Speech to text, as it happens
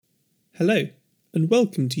Hello, and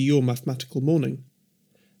welcome to your mathematical morning.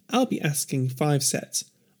 I'll be asking 5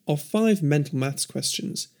 sets of 5 mental maths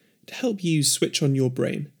questions to help you switch on your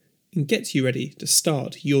brain and get you ready to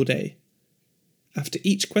start your day. After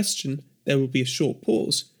each question, there will be a short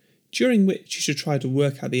pause, during which you should try to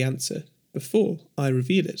work out the answer before I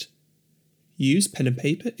reveal it. Use pen and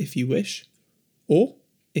paper if you wish, or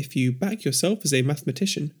if you back yourself as a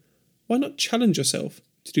mathematician, why not challenge yourself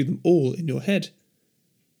to do them all in your head?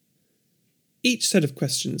 Each set of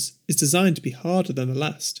questions is designed to be harder than the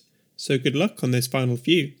last, so good luck on those final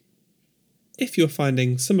few. If you're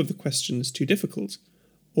finding some of the questions too difficult,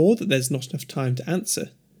 or that there's not enough time to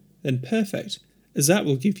answer, then perfect, as that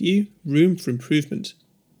will give you room for improvement.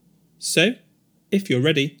 So, if you're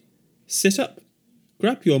ready, sit up,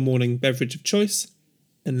 grab your morning beverage of choice,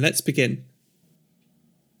 and let's begin.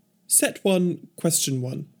 Set 1, question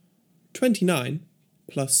 1, 29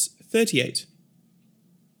 plus 38.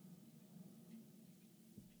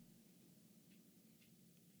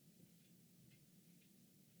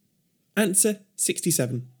 Answer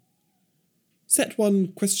 67. Set 1,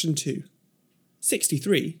 question 2,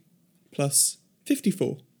 63 plus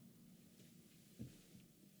 54.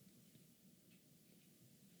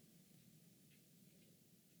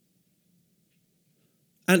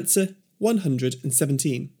 Answer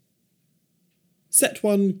 117. Set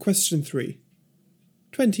 1, question 3,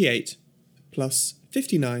 28 plus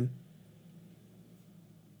 59.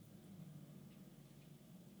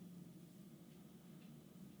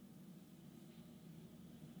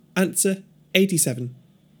 Answer 87.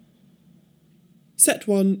 Set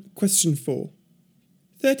 1, question 4,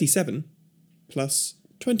 37 plus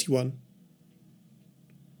 21.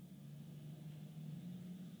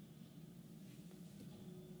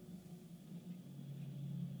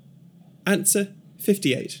 Answer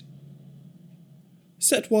 58.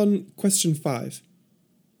 Set 1, question 5,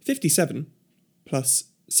 57 plus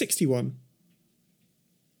 61.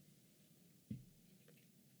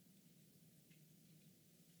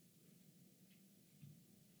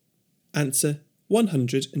 Answer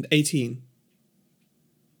 118.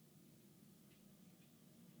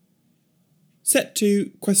 Set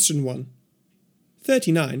 2, question 1,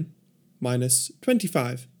 39 minus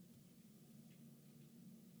 25.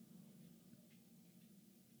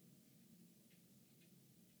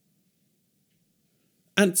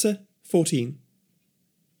 Answer 14.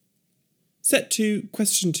 Set 2,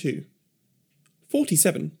 question 2,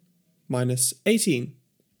 47 minus 18.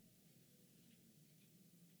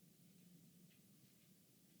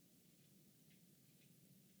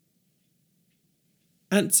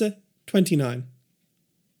 Answer 29.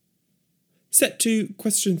 Set 2,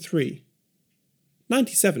 question 3,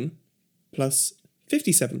 97 plus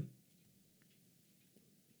 57.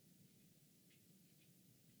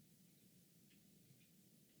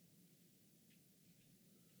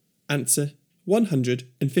 Answer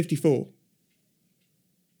 154.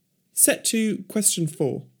 Set 2, question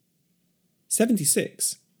 4,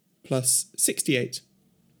 76 plus 68.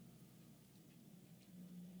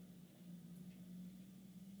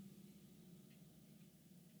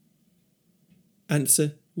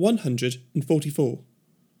 Answer 144.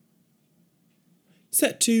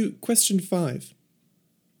 Set 2, question 5,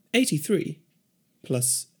 83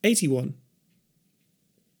 plus 81.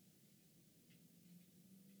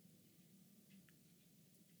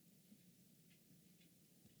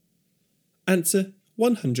 Answer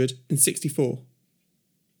 164.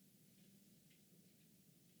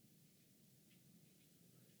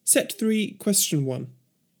 Set 3, question 1,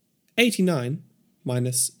 89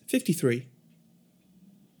 minus 53.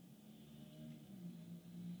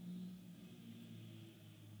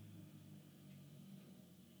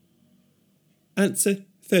 Answer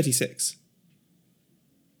 36.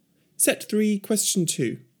 Set 3, question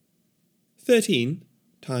 2, 13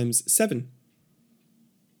 times 7.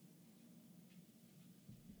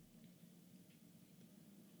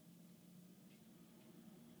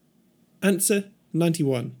 Answer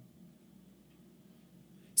 91.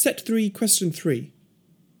 Set 3, question 3,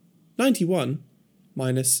 91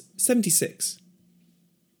 minus 76.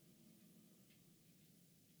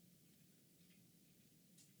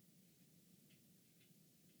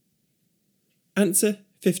 Answer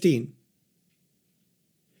 15.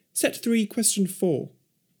 Set 3, question 4,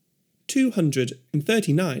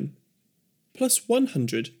 239 plus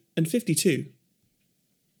 152.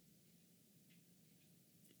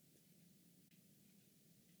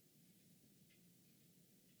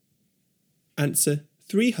 Answer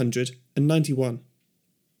 391.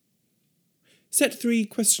 Set 3,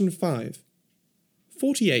 question 5,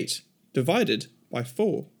 48 divided by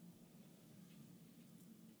 4.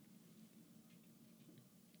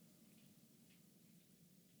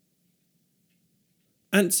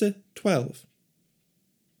 Answer 12.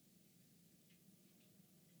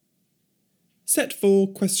 Set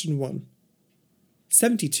 4, question 1.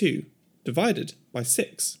 72 divided by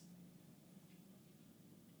 6.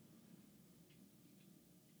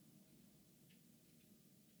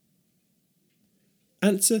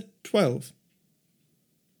 Answer 12.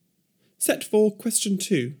 Set 4, question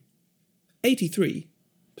 2. 83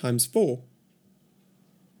 times 4.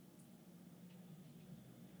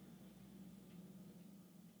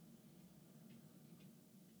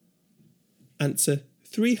 Answer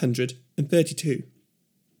 332.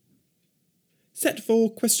 Set 4,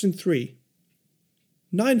 question 3.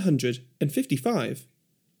 955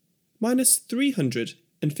 minus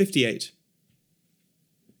 358.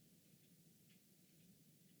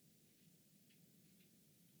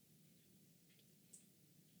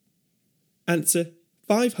 Answer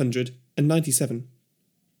 597.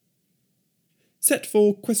 Set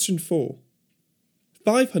 4, question 4.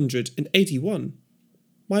 581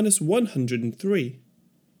 minus 103.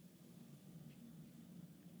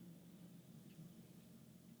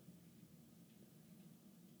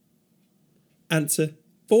 Answer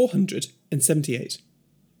 478.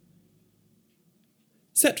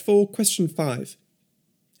 Set 4, question 5.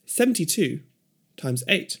 72 times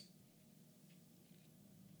 8.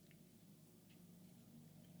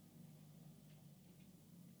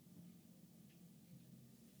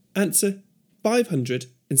 Answer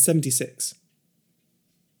 576.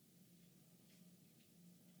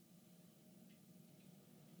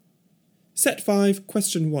 Set 5,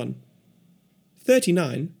 question 1.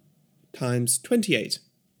 39 times 28.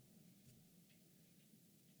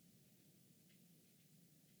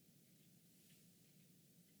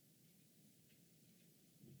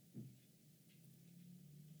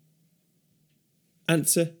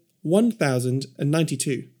 Answer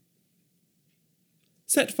 1092.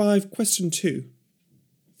 Set 5, question 2.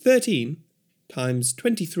 13 times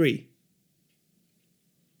 23.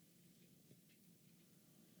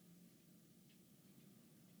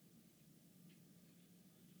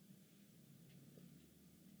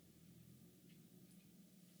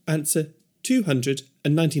 Answer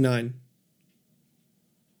 299.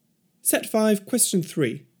 Set 5, question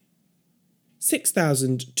 3.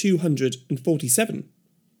 6,247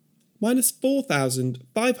 minus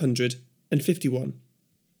 4,551.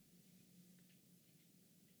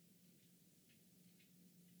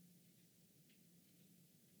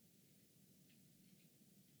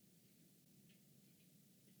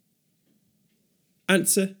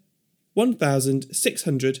 Answer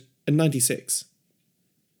 1,696.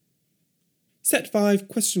 Set 5,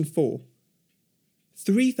 question 4.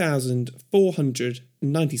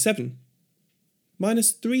 3,497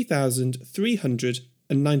 minus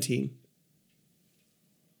 3,319.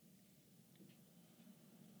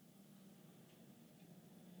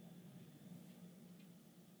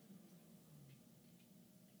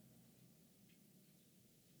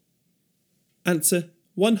 Answer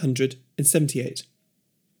 178.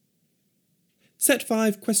 Set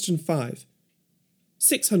 5, question 5.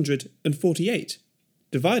 648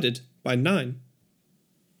 divided by 9.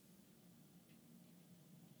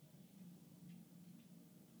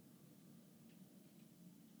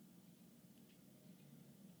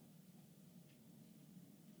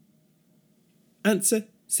 Answer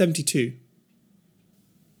 72.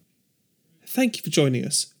 Thank you for joining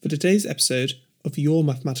us for today's episode of Your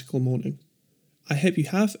Mathematical Morning. I hope you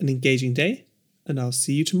have an engaging day, and I'll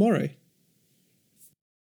see you tomorrow.